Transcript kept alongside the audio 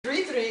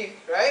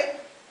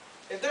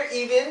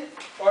even,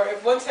 or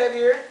if one's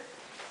heavier,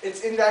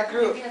 it's in that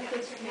group.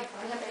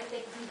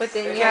 But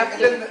then If you have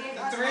then to.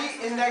 the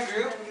 3 in that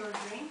group.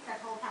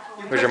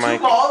 You Where's put your 2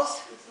 mic?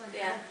 balls,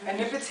 Yeah. and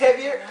if it's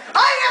heavier,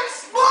 I am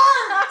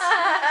smart!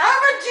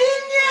 I'm a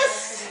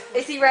genius!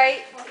 Is he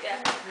right? Yeah.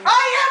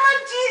 I am a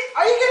genius!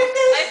 Are you getting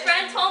My this?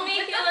 friend told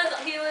me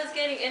he was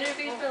getting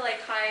interviewed for like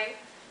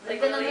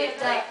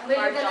really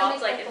hard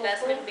jobs like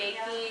investment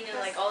banking and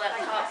like all that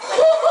top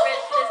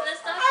corporate business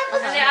stuff.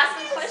 And they asked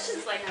him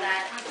questions like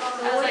that.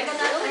 I was like,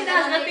 really,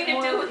 that has nothing to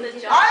do with the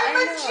job. I'm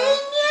a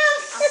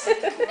genius!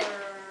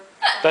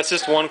 That's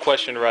just one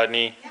question,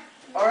 Rodney.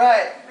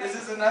 Alright, this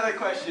is another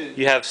question.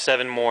 You have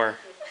 7 more.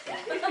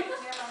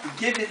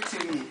 Give it to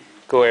me.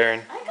 Go,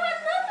 Erin. I got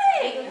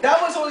nothing. That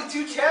was only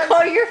 2 chances.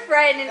 Call your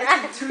friend and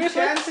That's ask 2 him a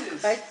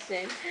chances.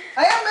 question.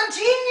 I am a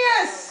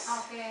genius!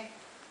 Okay.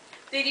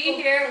 Did you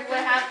hear what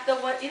happened?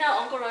 You know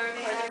Uncle Roy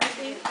records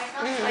everything?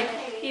 Like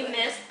he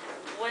missed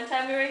one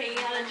time we were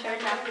hanging out at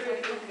church after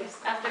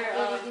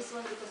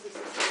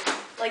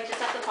like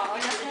just after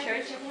following us at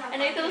church, and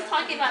Nathan was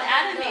talking about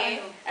anime,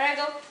 and I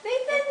go,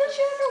 Nathan, did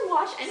you ever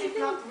watch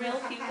anything with real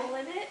people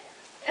in it?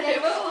 And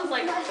everyone was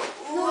like,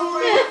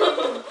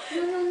 whoa.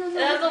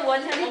 That was the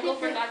one time Uncle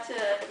forgot to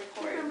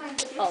record.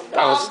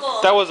 Oh,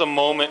 That was a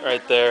moment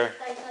right there.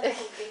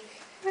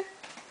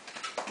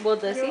 well,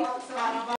 does he?